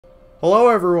Hello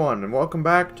everyone, and welcome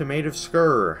back to Maid of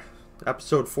Sker,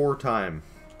 episode 4 time.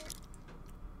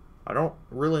 I don't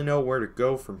really know where to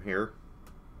go from here.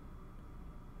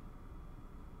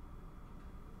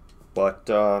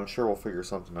 But I'm sure we'll figure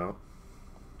something out.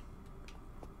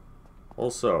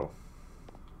 Also,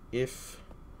 if...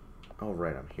 oh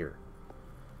right, I'm here.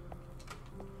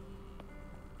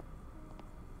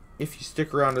 If you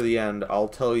stick around to the end, I'll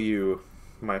tell you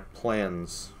my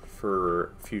plans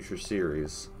for future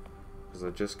series. Because I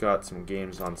just got some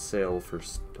games on sale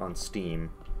on Steam.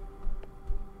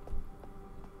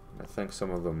 I think some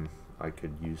of them I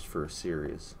could use for a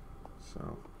series.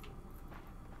 So,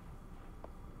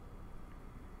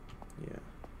 yeah.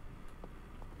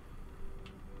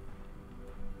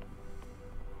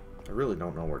 I really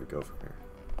don't know where to go from here.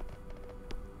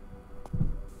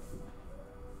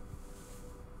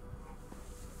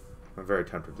 I'm very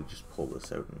tempted to just pull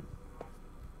this out and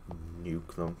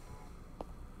nuke them.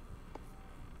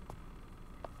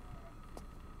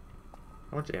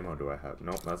 How much ammo do I have?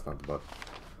 Nope, that's not the button.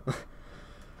 How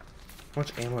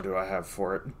much ammo do I have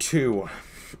for it? 2.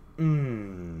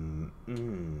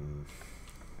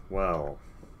 Well.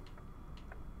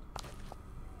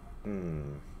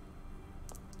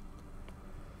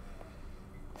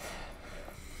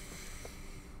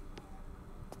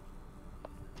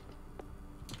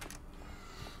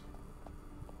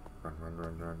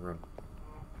 Run.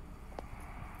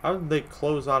 How did they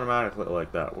close automatically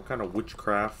like that? What kind of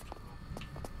witchcraft?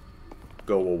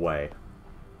 Go away.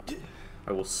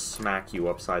 I will smack you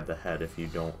upside the head if you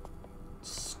don't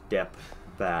step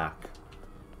back.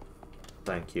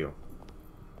 Thank you.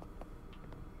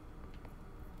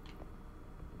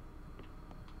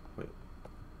 Wait.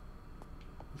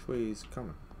 Which way is he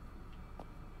coming?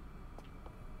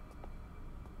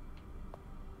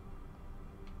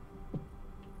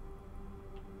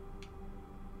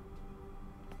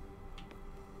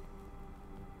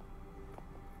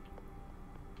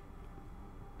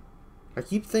 I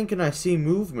keep thinking I see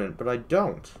movement, but I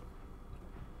don't.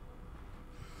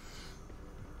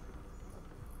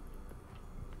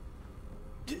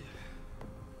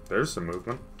 There's some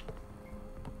movement.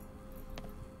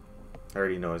 I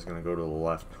already know he's gonna go to the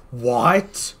left.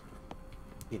 What?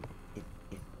 In.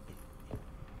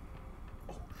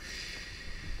 Oh, shit.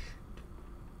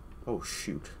 Oh,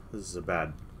 shoot. This is a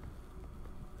bad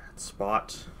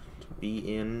spot to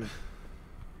be in.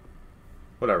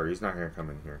 Whatever, he's not gonna come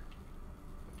in here.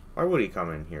 Why would he come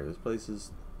in here? This place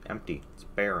is empty. It's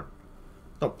barren.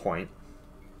 No point.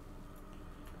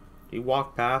 Did he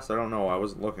walk past? I don't know. I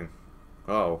wasn't looking.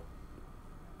 Oh.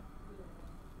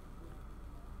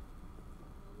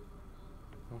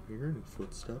 Oh, you hear any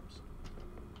footsteps?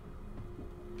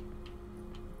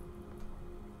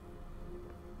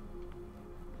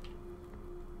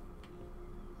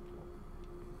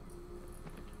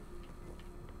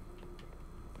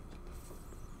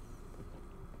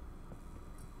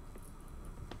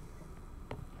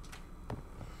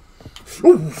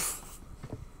 Oof.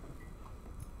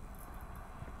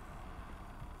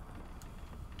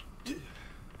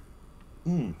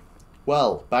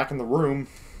 Well, back in the room.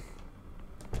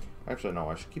 Actually, no,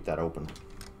 I should keep that open.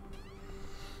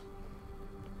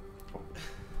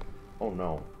 Oh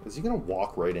no. Is he gonna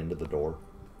walk right into the door?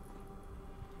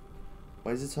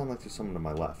 Why does it sound like there's someone to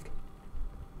my left?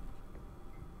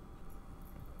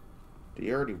 Did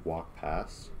he already walk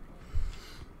past?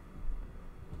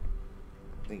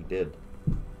 I think he did.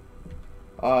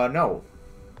 No.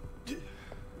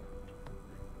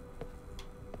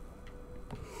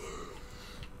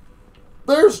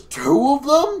 There's 2 of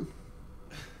them?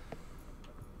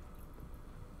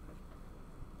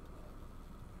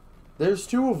 There's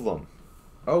 2 of them.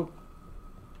 Oh.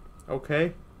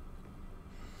 Okay.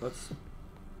 Let's...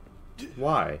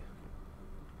 why?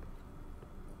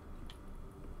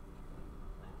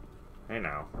 Hey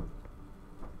now.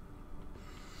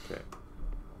 Okay.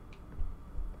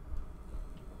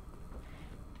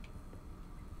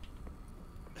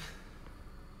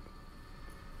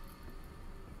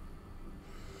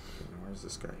 Where's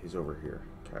this guy? He's over here.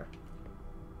 Okay.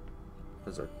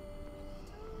 There's a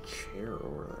chair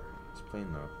over there. He's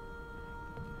playing the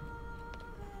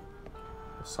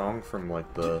song from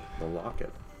like the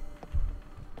Locket.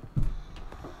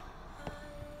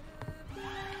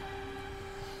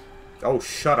 Oh,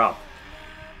 shut up.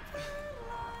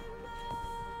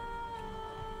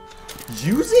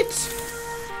 Use it?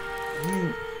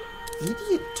 You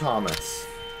idiot, Thomas.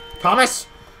 Thomas!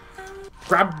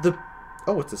 Grab the...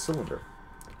 oh, it's a cylinder.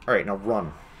 Alright, now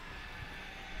run.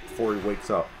 Before he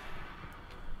wakes up.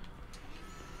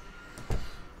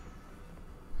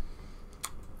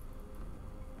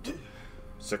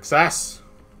 Success!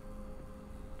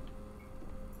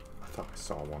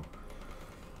 saw one.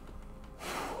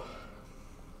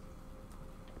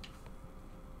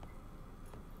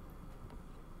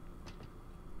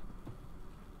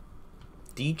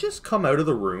 Did he just come out of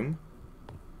the room?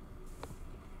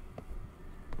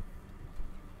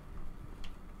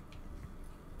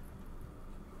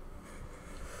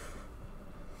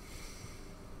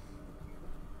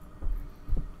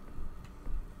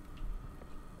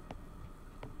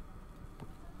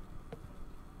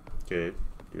 Okay,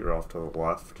 you're off to the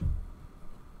left.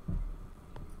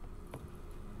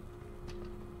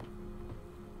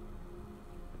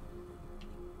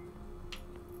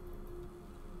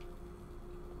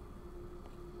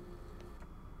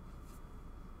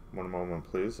 One moment,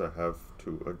 please. I have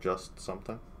to adjust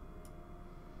something.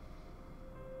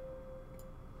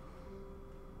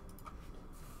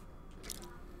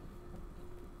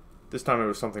 This time it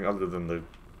was something other than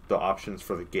the options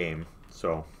for the game,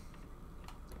 so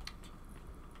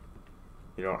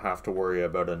you don't have to worry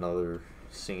about another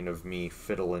scene of me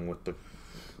fiddling with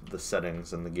the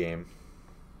settings in the game.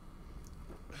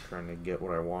 Trying to get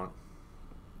what I want.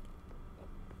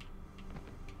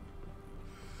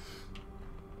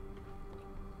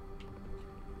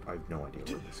 I have no idea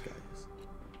where this guy is.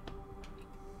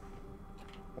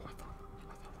 Oh, I thought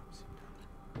that was him down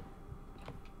there.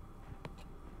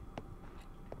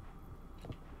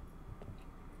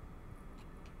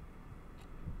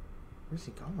 Where's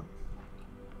he going?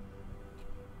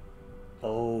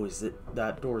 Oh, is it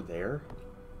that door there?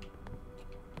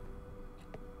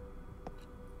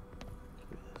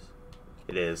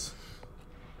 It is.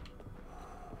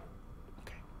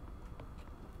 Okay.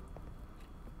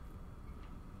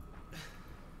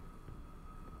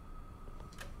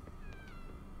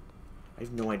 I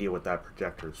have no idea what that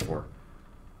projector is for. I'm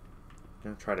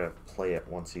gonna try to play it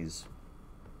once he's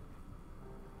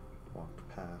walked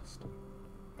past.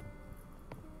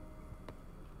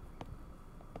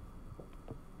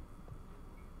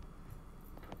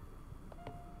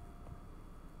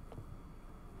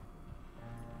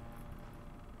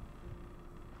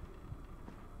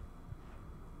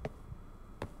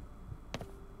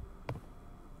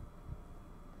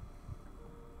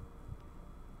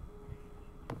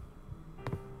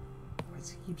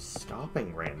 He keeps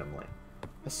stopping randomly.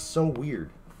 That's so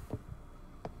weird.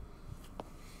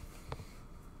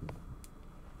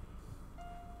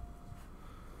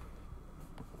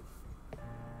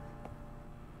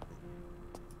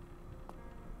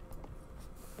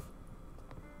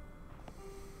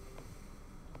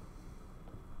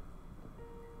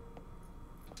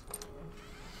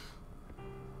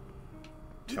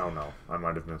 Oh no, I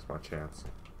might have missed my chance.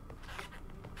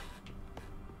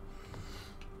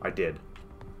 I did.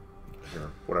 Here,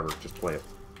 whatever, just play it.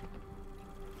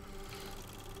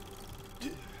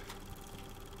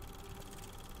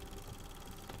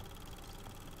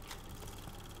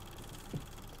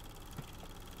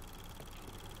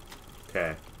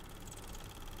 Okay.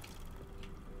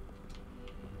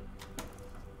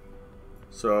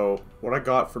 So, what I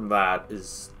got from that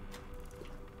is...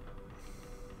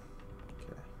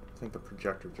 Okay, I think the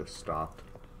projector just stopped.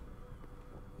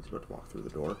 He's about to walk through the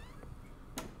door.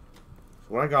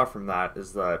 What I got from that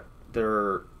is that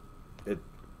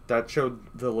that showed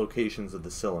the locations of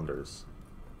the cylinders.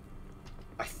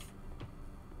 I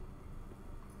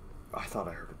thought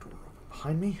I heard a door open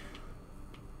behind me.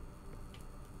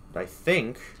 I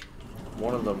think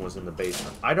one of them was in the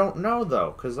basement. I don't know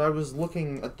though, because I was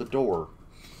looking at the door.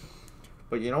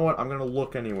 But you know what? I'm gonna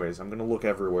look anyways. I'm gonna look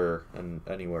everywhere and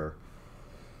anywhere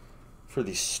for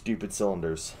these stupid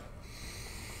cylinders.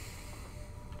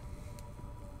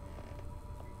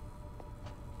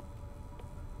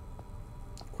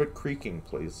 Quit creaking,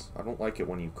 please. I don't like it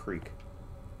when you creak.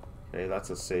 Okay, that's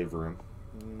a save room.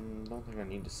 Don't think I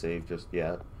need to save just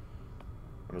yet.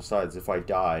 And besides, if I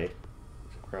die,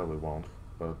 which I probably won't,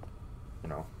 but, you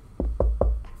know,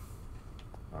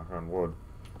 knock on wood.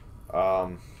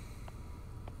 I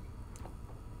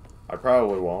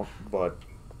probably won't, but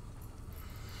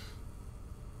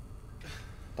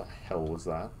what the hell was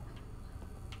that?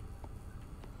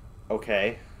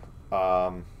 Okay.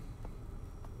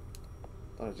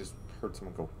 I just heard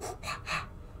someone go.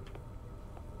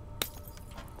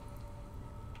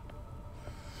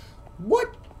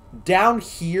 What? Down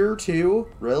here too?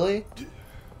 Really?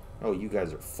 Oh, you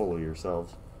guys are full of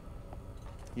yourselves.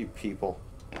 You people.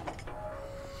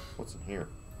 What's in here?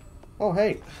 Oh,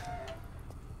 hey.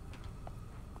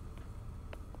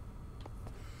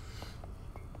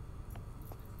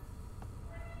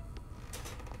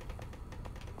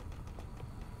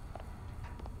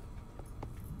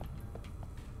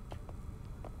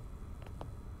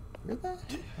 Where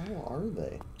the hell are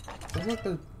they? Looks like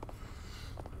they're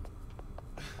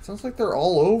Sounds like they're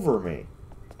all over me.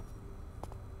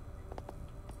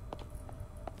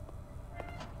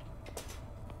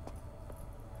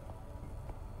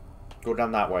 Go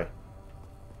down that way.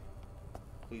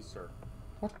 Please, sir.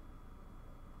 What?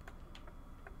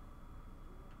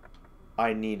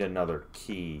 I need another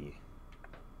key.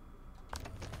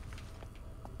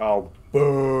 Oh,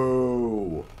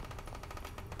 boo!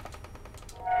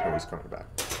 Oh, he's coming back.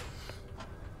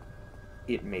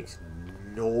 It makes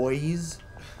noise.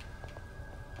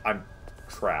 I'm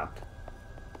trapped.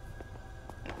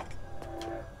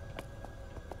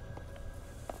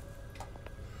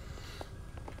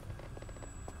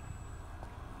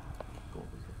 Go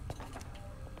over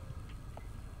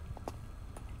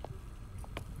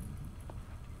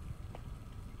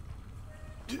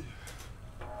here.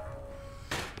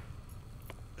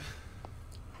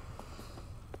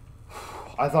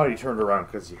 I thought he turned around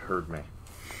because he heard me.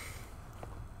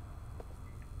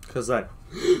 Because that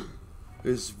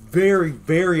is very,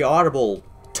 very audible,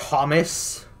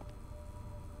 Thomas.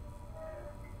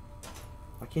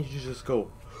 Why can't you just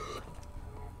go?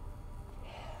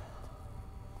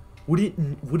 Would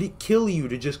it kill you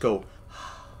to just go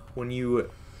when you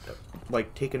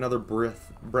like take another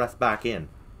breath back in?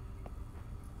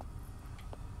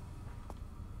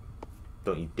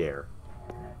 Don't you dare.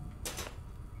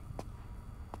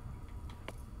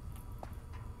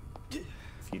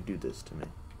 If you do this to me.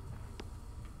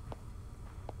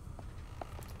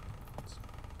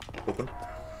 Open.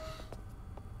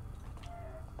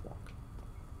 Walk.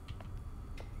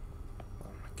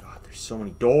 Oh my god, there's so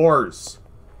many doors.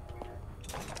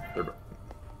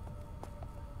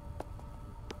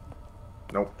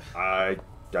 Nope, I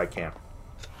can't.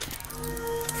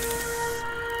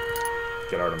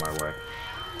 Get out of my way.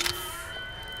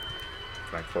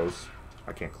 Can I close?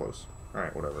 I can't close.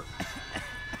 Alright, whatever.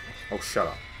 Oh, shut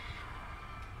up.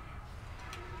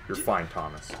 You're fine,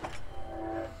 Thomas.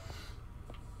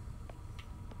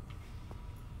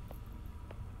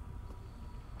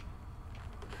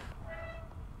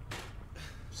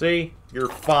 See? You're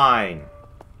fine.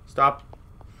 Stop.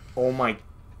 Oh my...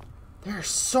 There are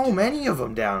so many of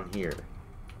them down here.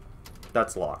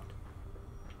 That's locked.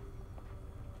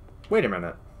 Wait a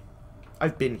minute.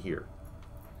 I've been here.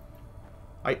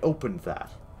 I opened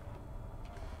that.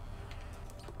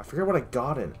 I forget what I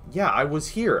got in. Yeah, I was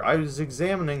here. I was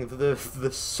examining the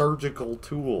surgical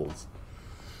tools.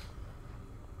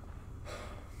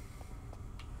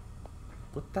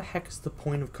 What the heck is the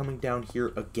point of coming down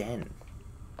here again?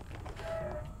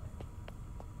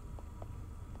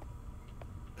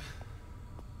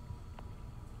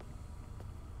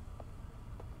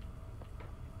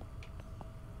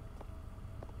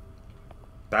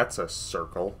 That's a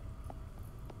circle.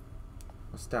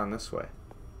 What's down this way?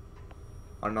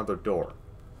 Another door.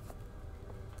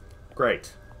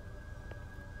 Great.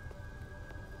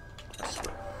 I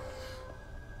swear.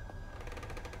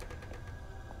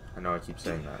 I know I keep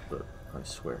saying that, but I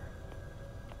swear.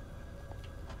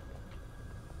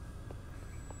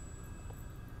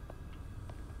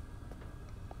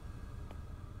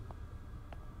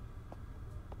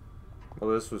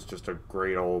 Well, this was just a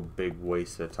great old big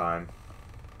waste of time.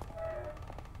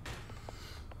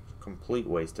 Complete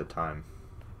waste of time.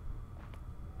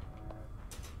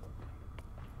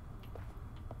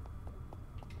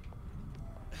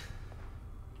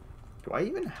 Do I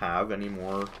even have any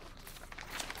more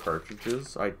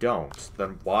cartridges? I don't.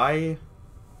 Then why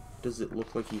does it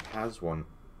look like he has one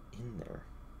in there?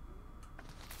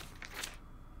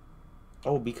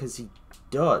 Oh, because he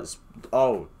does.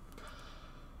 Oh.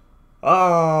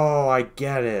 Oh, I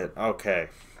get it. Okay.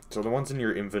 So the ones in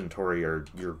your inventory are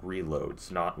your reloads,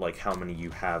 not like how many you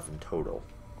have in total.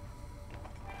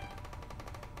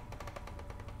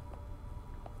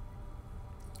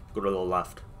 Go to the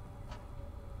left.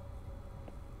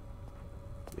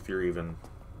 If you're even...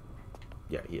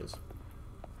 Yeah, he is.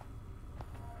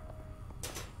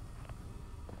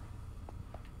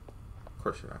 Of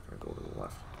course you're not going to go to the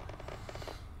left.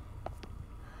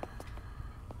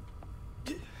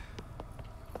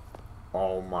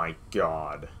 Oh my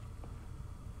god.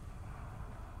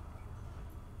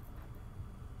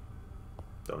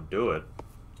 Don't do it.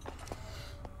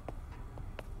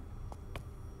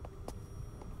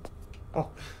 Oh.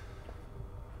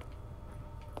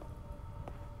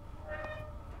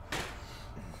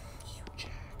 You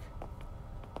jack.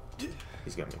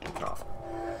 He's gonna make me cough.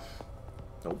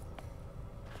 Nope.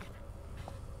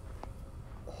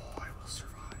 Oh, I will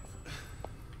survive.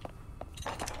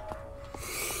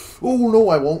 Oh, no,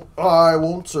 I won't. I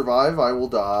won't survive. I will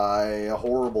die a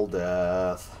horrible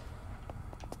death.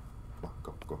 Go,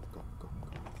 go, go, go, go.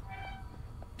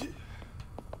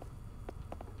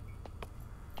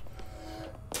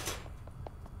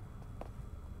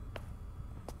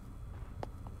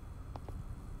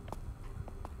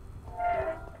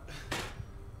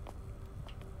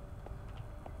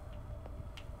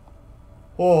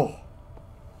 Oh.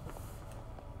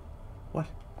 What?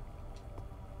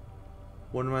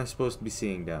 What am I supposed to be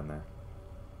seeing down there?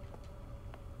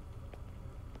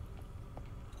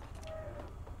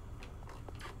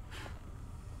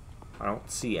 I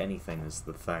don't see anything is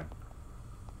the thing.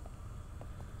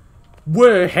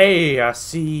 Well, hey, I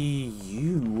see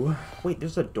you. Wait,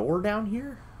 there's a door down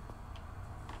here?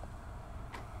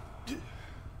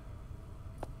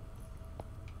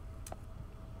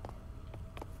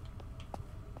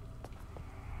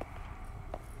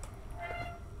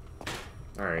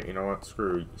 Alright, you know what?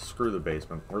 Screw the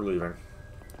basement. We're leaving.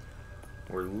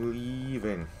 We're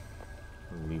leaving.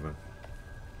 We're leaving.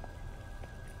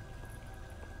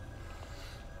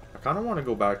 I kind of want to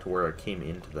go back to where I came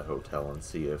into the hotel and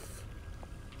see if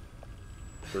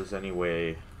there's any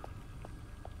way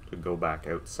to go back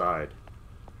outside.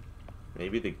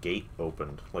 Maybe the gate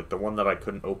opened. Like the one that I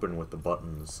couldn't open with the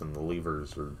buttons and the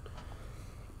levers, or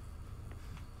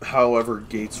however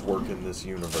gates work in this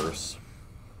universe.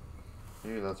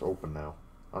 Maybe that's open now.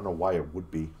 I don't know why it would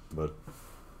be, but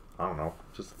I don't know.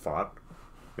 Just a thought.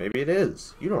 Maybe it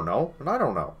is. You don't know, and I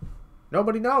don't know.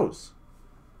 Nobody knows.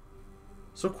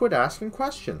 So quit asking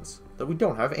questions that we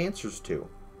don't have answers to.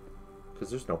 Because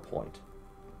there's no point.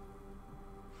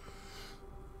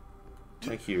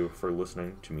 Thank you for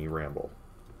listening to me ramble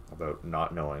about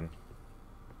not knowing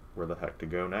where the heck to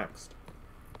go next.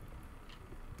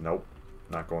 Nope.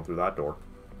 Not going through that door.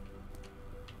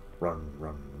 Run,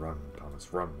 run, run,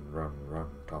 Thomas. Run, run, run,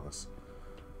 Thomas.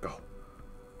 Go.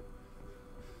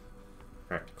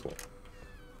 Alright, cool.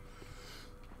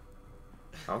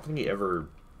 I don't think he ever...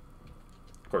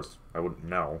 Of course, I wouldn't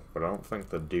know, but I don't think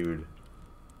the dude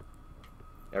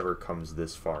ever comes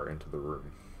this far into the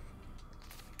room.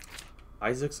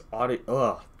 Isaac's audio...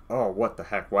 Ugh. Oh, what the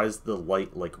heck? Why is the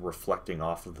light, like, reflecting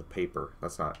off of the paper?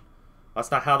 That's not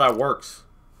how that works.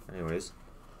 Anyways.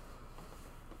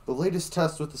 The latest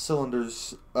test with the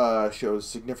cylinders shows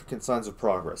significant signs of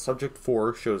progress. Subject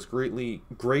 4 shows greatly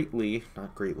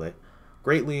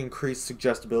increased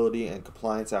suggestibility and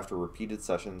compliance after repeated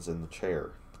sessions in the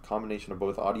chair. The combination of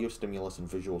both audio stimulus and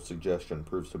visual suggestion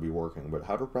proves to be working, but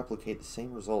how to replicate the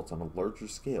same results on a larger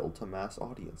scale to mass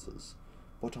audiences?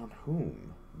 But on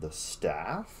whom? The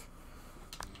staff?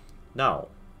 No.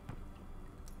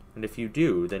 And if you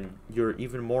do, then you're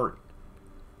even more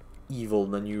evil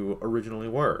than you originally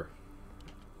were.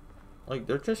 Like,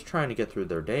 they're just trying to get through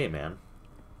their day, man.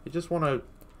 They just want to...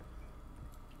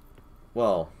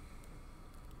 Well...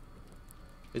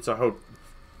 It's a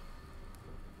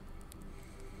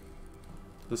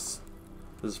This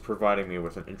is providing me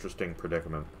with an interesting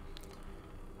predicament.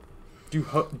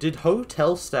 Did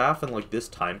hotel staff in, like, this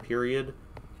time period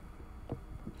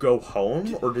go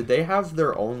home? Or did they have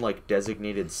their own, like,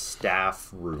 designated staff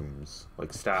rooms?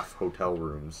 Like, staff hotel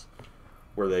rooms.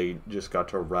 Where they just got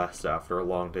to rest after a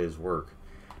long day's work.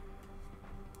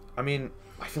 I mean,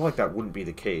 I feel like that wouldn't be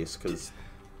the case, because...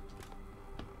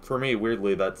 For me,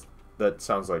 weirdly, that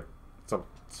sounds like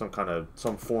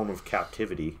some form of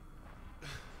captivity.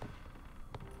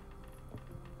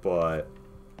 But...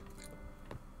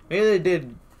 Maybe they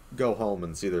did go home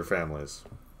and see their families.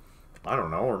 I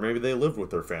don't know, or maybe they lived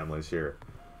with their families here.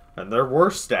 And there were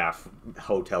staff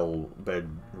hotel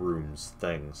bedrooms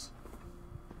things.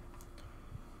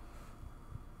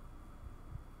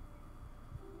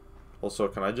 Also,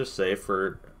 can I just say,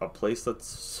 for a place that's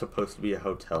supposed to be a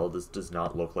hotel, this does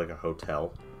not look like a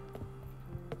hotel.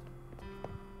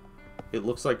 It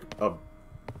looks like a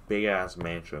big-ass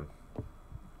mansion.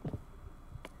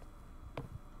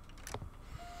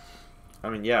 I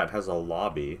mean, yeah, it has a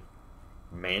lobby.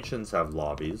 Mansions have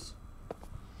lobbies.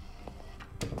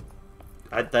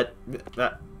 It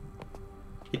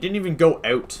didn't even go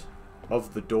out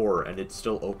of the door, and it's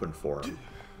still open for him.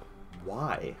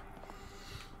 Why?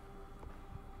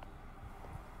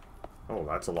 Oh,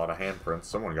 that's a lot of handprints.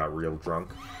 Someone got real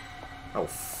drunk. Oh,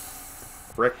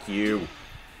 frick you.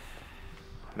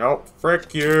 Nope,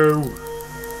 frick you.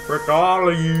 Frick all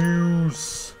of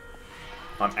yous.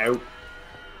 I'm out.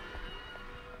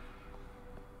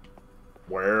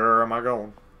 Where am I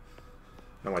going?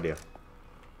 No idea.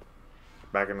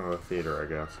 Back into the theater, I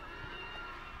guess.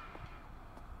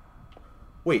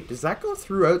 Wait, does that go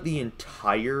throughout the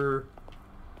entire...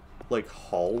 like,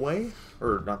 hallway?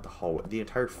 Or not the hallway, the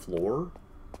entire floor?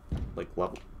 Like,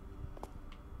 level?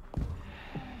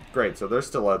 Great, so they're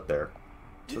still out there.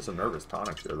 Just a nervous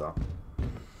tonic here, though.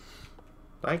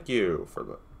 Thank you for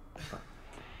the...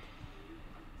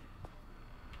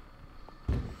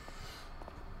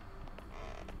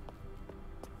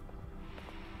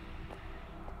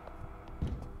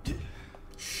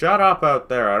 Shut up out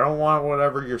there. I don't want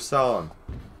whatever you're selling.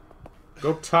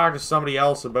 Go talk to somebody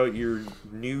else about your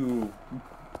new...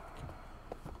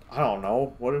 I don't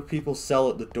know. What do people sell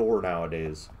at the door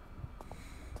nowadays?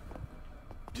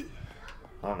 I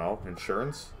don't know.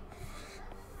 Insurance?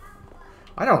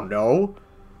 I don't know.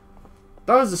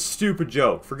 That was a stupid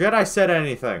joke. Forget I said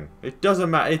anything. It doesn't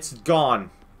matter. It's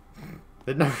gone.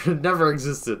 It never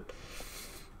existed.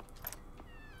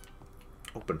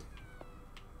 Open.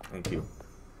 Thank you.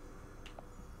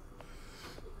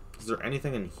 Is there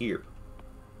anything in here?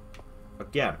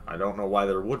 Again, I don't know why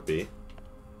there would be.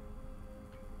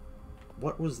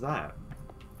 What was that?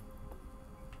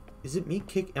 Is it me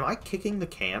am I kicking the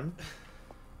can?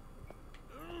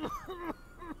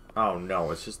 Oh no,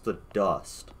 it's just the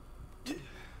dust.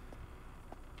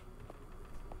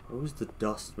 What was the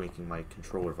dust making my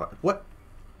controller vibrate? What?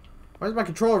 Why is my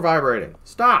controller vibrating?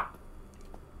 Stop!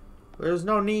 There's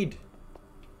no need.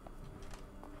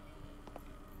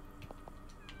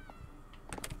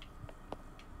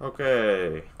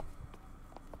 Okay.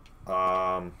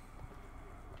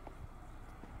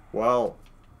 Well,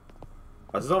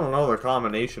 I still don't know the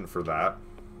combination for that.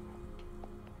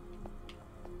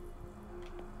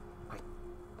 I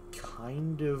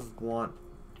kind of want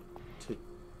to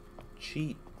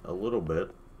cheat a little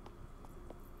bit,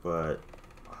 but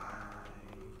I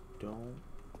don't.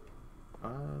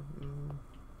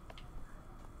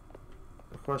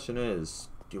 The question is,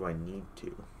 do I need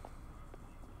to?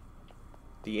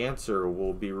 The answer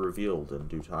will be revealed in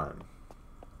due time.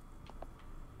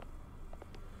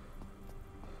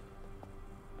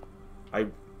 I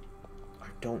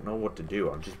don't know what to do.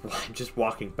 I'm just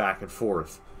walking back and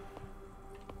forth.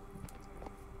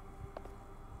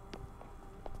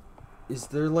 Is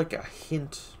there like a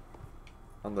hint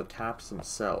on the taps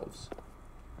themselves?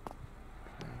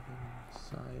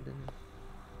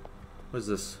 What is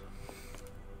this?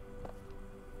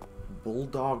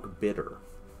 Bulldog Bitter.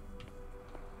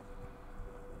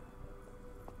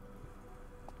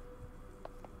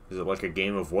 Is it like a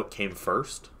game of what came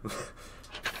first?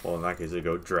 Well, in that case, they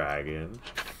go Dragon,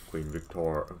 Queen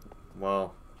Victoria.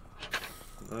 Well,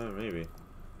 maybe.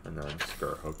 And then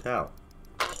Sker Hotel.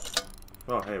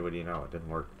 Oh, hey, what do you know? It didn't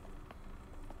work.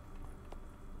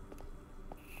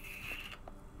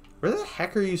 Where the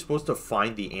heck are you supposed to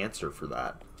find the answer for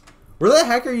that? Where the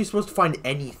heck are you supposed to find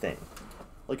anything?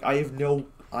 Like, I have no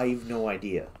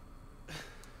idea.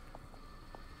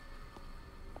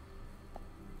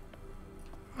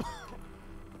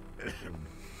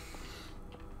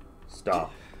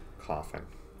 Stop coughing.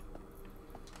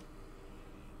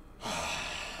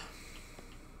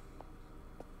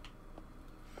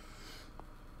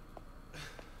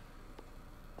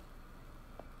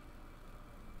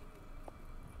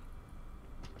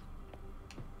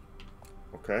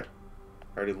 Okay.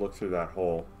 I already looked through that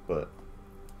hole, but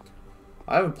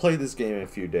I haven't played this game in a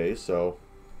few days, so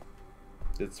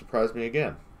it surprised me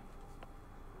again.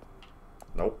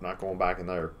 Nope, not going back in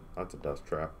there. That's a dust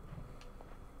trap.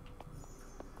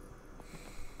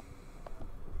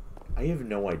 I have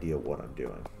no idea what I'm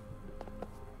doing.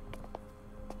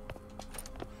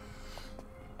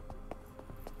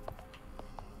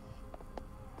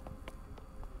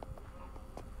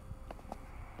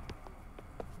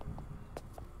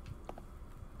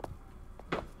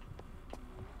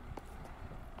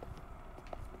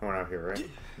 Going out here, right?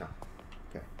 No.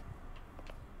 Okay.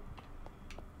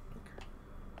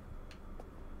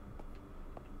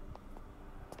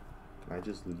 Can I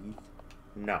just leave?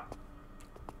 No.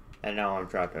 And now I'm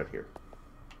trapped out here.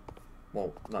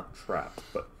 Well, not trapped,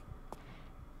 but...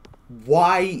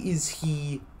 Why is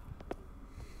he...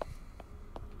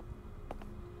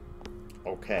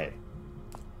 Okay.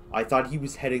 I thought he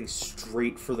was heading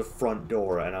straight for the front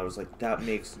door, and I was like, that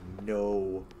makes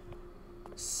no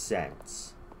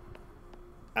sense.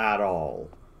 At all.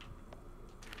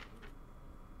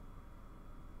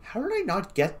 How did I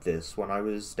not get this when I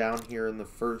was down here in the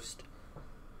first...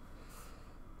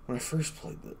 When I first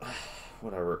played the...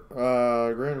 Whatever.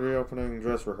 Grand reopening,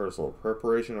 dress rehearsal.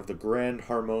 Preparation of the Grand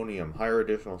Harmonium. Hire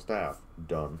additional staff.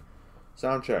 Done.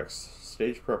 Sound checks.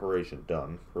 Stage preparation.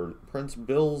 Done. Print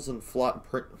bills and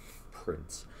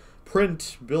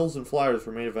Print bills and flyers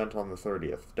for main event on the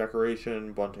 30th.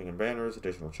 Decoration, bunting and banners,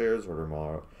 additional chairs, order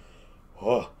more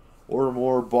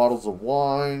bottles of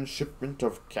wine, shipment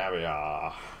of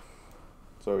caviar.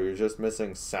 So you're just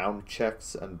missing sound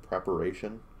checks and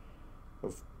preparation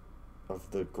of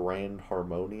the Grand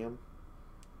Harmonium.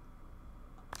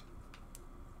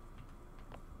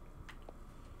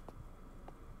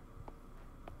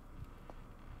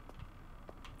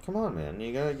 Come on, man.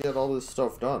 You gotta get all this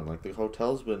stuff done. Like, the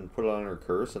hotel's been put on her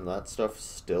curse and that stuff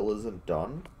still isn't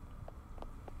done.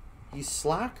 He's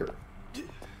slacker.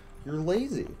 You're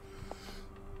lazy.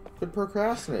 Quit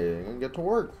procrastinating and get to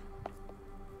work.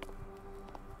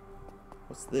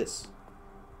 What's this?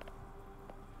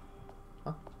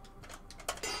 Huh?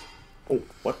 Oh,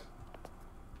 what?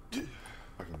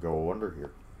 I can go under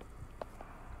here.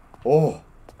 Oh!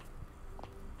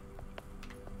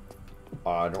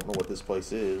 I don't know what this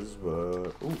place is,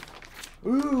 but... Ooh.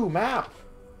 Ooh, map!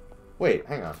 Wait,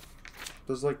 hang on.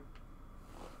 There's like...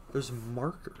 There's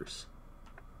markers.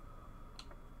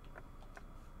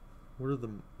 What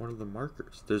are the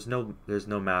markers? There's no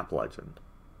map legend.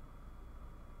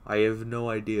 I have no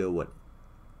idea what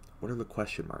are the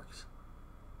question marks?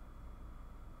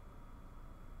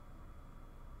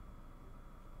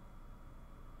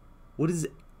 What is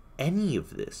any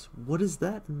of this? What is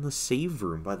that in the save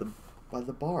room by the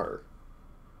bar?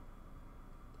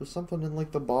 There's something in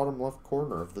like the bottom left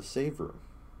corner of the save room.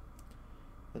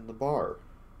 In the bar.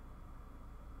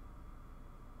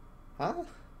 Huh?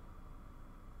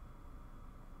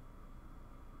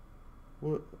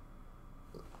 What?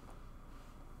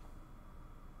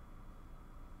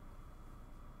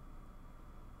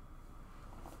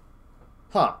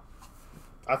 Huh.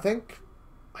 I think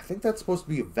that's supposed to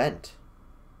be a vent.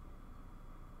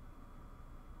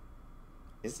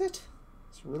 Is it?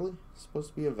 Is it really supposed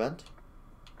to be a vent?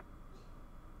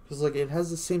 Because, like, it has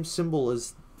the same symbol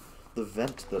as the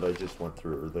vent that I just went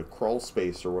through, or the crawl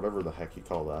space, or whatever the heck you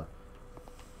call that.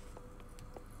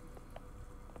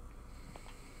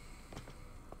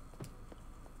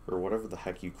 Or whatever the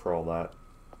heck you crawl that.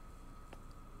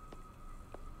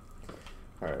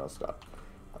 Alright, I'll stop.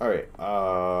 Alright,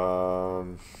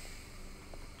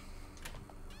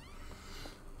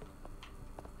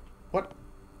 What?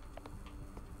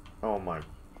 Oh my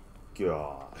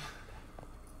god.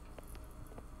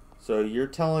 So you're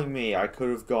telling me I could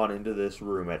have gone into this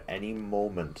room at any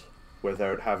moment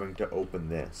without having to open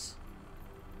this?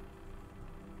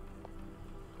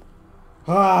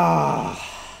 Ah.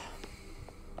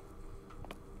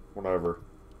 Whatever.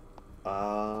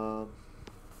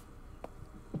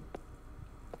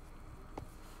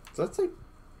 So that's like...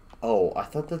 Oh, I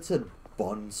thought that said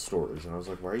bun storage, and I was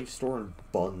like, why are you storing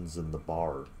buns in the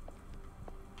bar?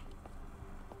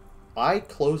 I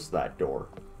closed that door.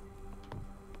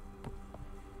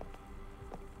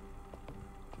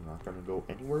 I'm not gonna go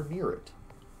anywhere near it.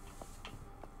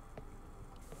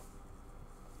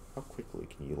 How quickly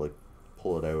can you, like,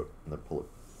 pull it out and then pull it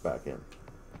back in?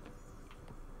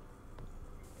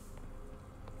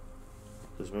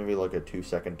 There's maybe like a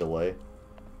 2-second delay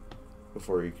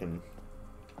before you can...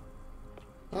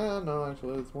 no,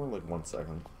 actually, it's more like 1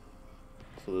 second.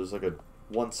 So there's like a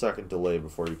 1 second delay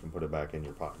before you can put it back in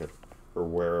your pocket. Or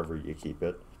wherever you keep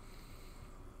it.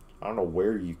 I don't know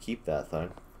where you keep that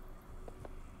thing.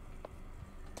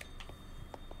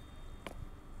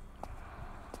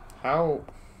 How...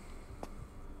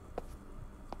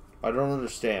 I don't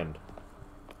understand.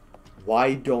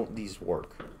 Why don't these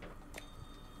work?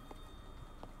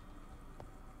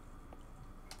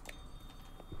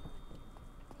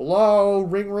 Hello?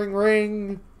 Ring, ring,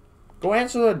 ring. Go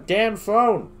answer the damn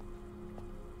phone.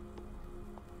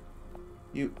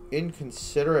 You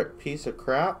inconsiderate piece of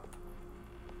crap.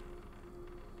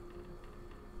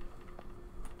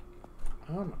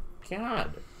 Oh my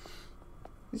god.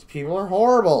 These people are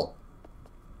horrible.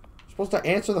 You're supposed to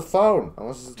answer the phone.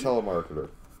 Unless it's a telemarketer.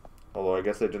 Although I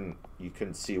guess I didn't... You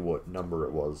couldn't see what number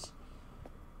it was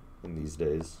in these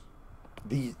days.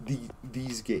 These days.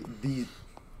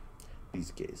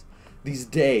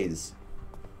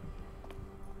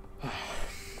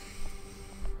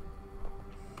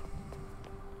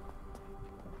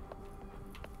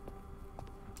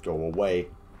 Go away.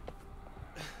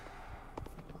 I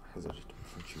hesitate to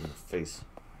punch you in the face.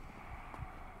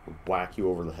 Or whack you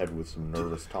over the head with some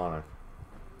nervous tonic.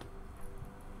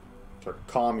 To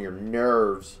calm your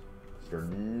nerves. You're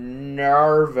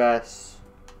nervous.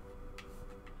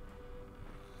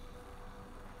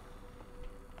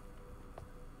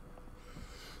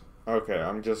 Okay,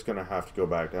 I'm just gonna have to go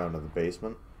back down to the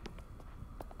basement.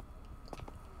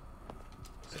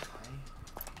 I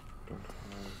don't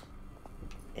have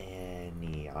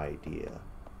any idea.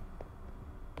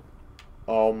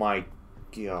 Oh my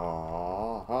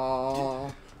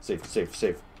god. Safe, safe,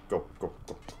 safe. Go, go,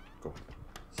 go, go.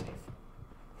 Safe.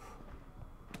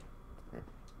 Right.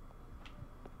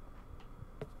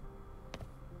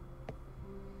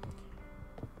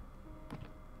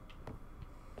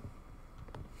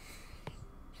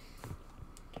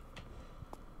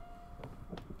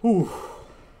 Whew.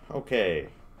 Okay.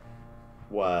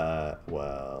 What?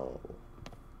 Well.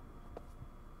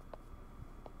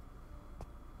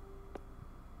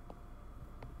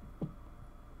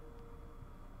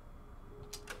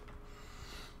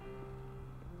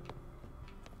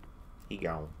 He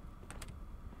gone.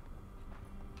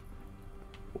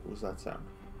 What was that sound?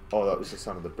 Oh, that was the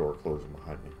sound of the door closing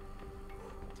behind me.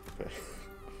 Okay.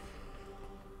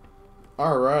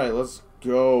 Alright, let's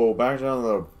go. Back down to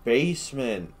the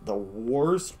basement. The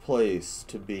worst place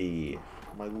to be.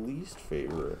 My least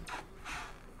favorite.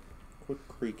 Quit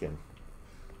creaking.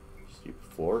 Stupid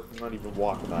floor. I'm not even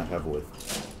walking that heavily.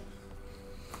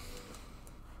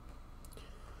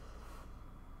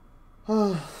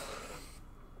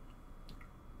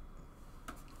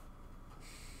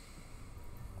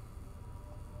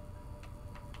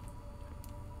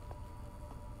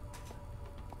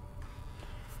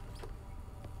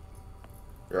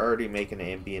 You're already making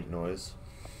ambient noise.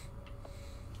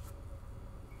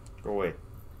 Go away.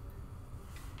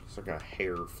 It's like a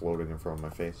hair floating in front of my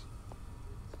face.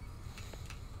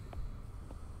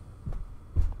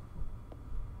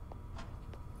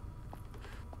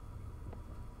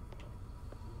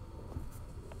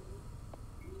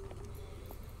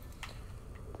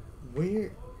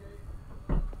 Where?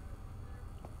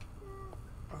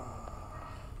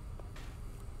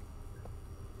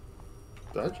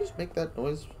 Did I just make that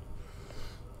noise?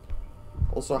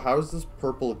 Also, how is this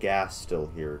purple gas still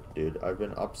here, dude? I've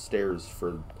been upstairs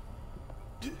for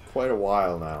quite a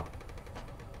while now.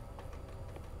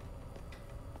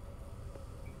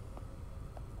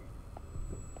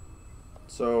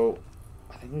 So,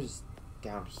 I think it was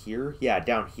down here? Yeah,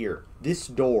 down here. This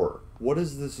door. What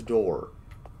is this door?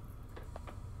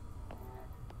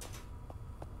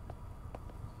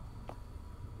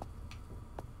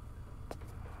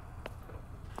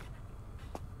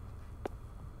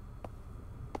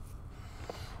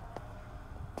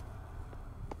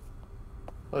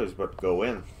 I was about to go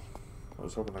in. I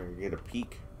was hoping I could get a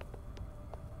peek.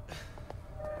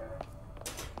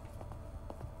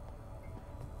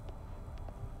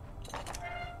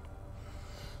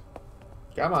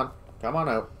 Come on. Come on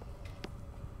out.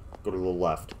 Go to the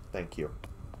left. Thank you.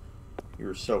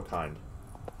 You're so kind.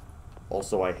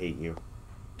 Also, I hate you.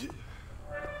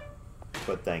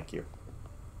 But thank you.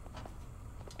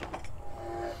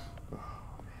 Oh,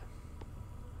 man.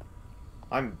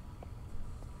 I'm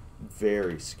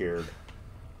very scared.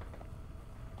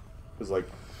 Because, like,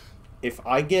 if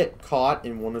I get caught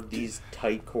in one of these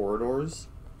tight corridors,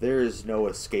 there is no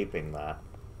escaping that.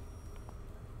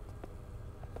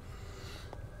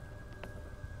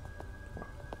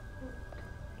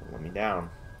 Don't let me down.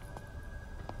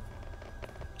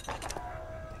 Thank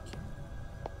you.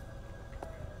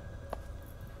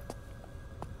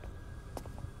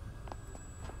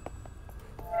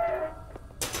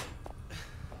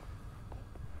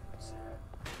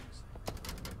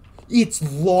 It's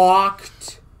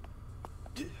locked!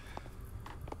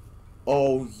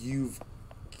 Oh, you've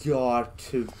got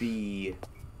to be...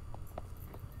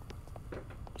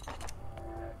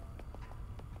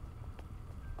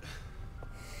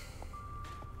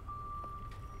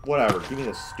 Whatever, give me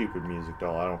the stupid music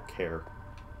doll, I don't care.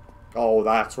 Oh,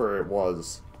 that's where it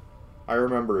was. I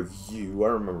remember you. I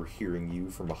remember hearing you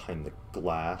from behind the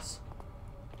glass.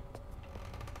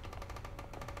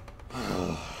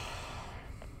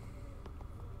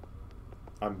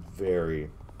 I'm very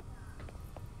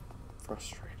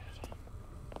frustrated.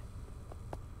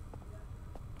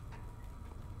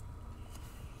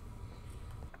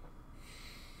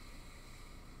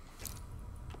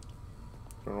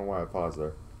 Don't know why I paused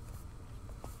there.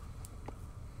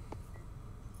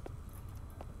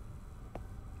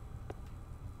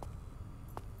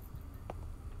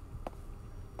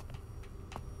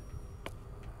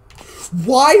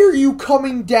 Why are you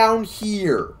coming down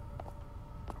here?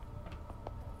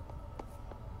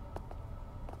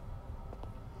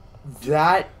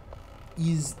 That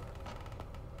is...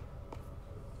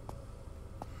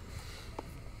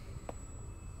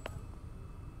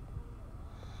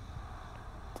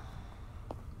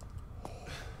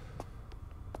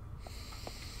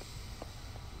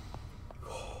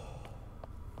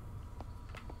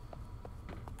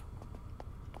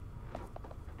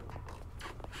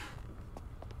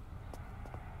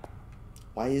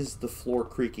 Why is the floor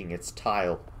creaking? It's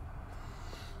tile.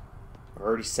 I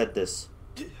already said this.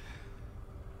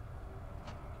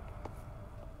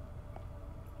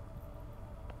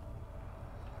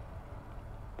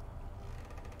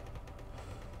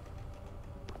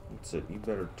 That's it. You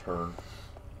better turn.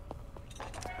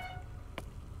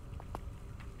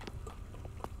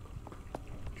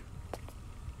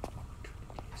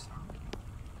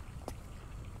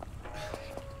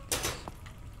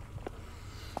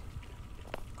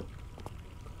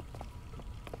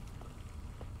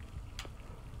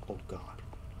 Oh, God.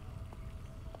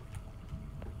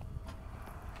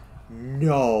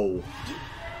 No.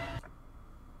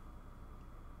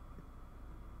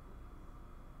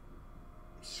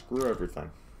 Screw everything.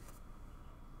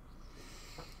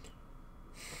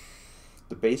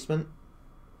 The basement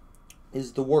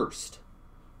is the worst.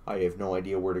 I have no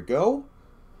idea where to go.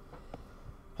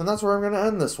 And that's where I'm going to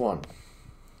end this one.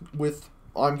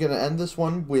 I'm going to end this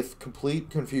one with complete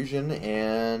confusion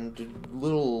and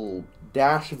little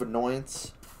dash of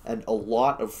annoyance and a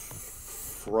lot of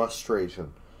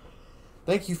frustration.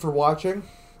 Thank you for watching.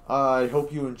 I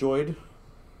hope you enjoyed.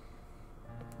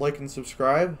 Like and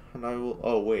subscribe, and I will...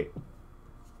 Oh, wait.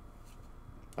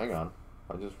 Hang on.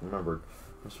 I just remembered.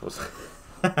 I'm supposed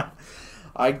to...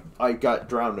 I got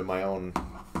drowned in my own...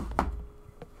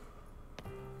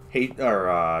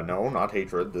 no, not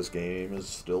hatred. This game is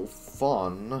still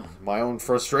fun. My own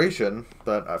frustration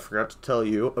that I forgot to tell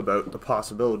you about the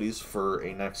possibilities for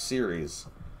a next series.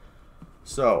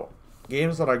 So,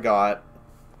 games that I got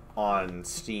on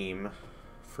Steam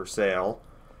for sale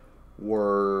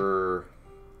were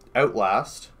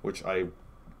Outlast, which I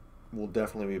will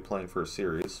definitely be playing for a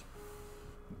series,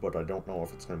 but I don't know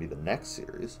if it's going to be the next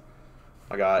series.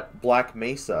 I got Black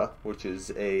Mesa, which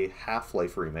is a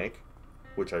Half-Life remake,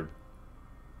 which I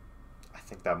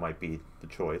think that might be the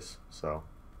choice, so,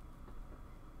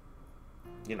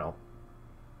 you know,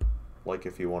 like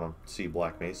if you want to see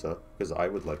Black Mesa, because I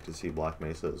would like to see Black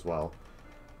Mesa as well.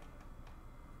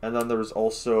 And then there was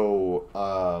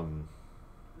also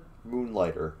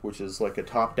Moonlighter, which is like a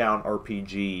top-down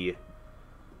RPG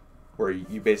where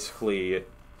you're basically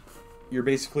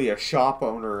a shop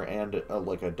owner and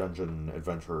like a dungeon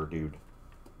adventurer dude.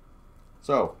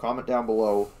 So, comment down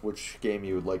below which game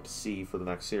you would like to see for the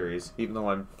next series, even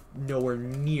though I'm nowhere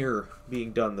near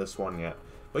being done this one yet.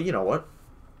 But you know what?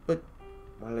 But,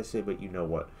 why did I say but you know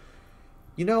what?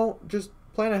 You know, just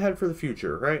plan ahead for the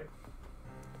future, right?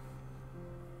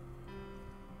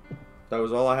 That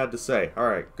was all I had to say.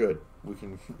 Alright, good. We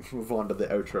can move on to the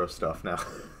outro stuff now.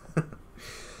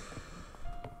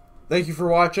 Thank you for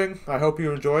watching. I hope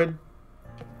you enjoyed.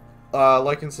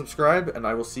 Like and subscribe, and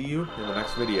I will see you in the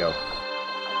next video.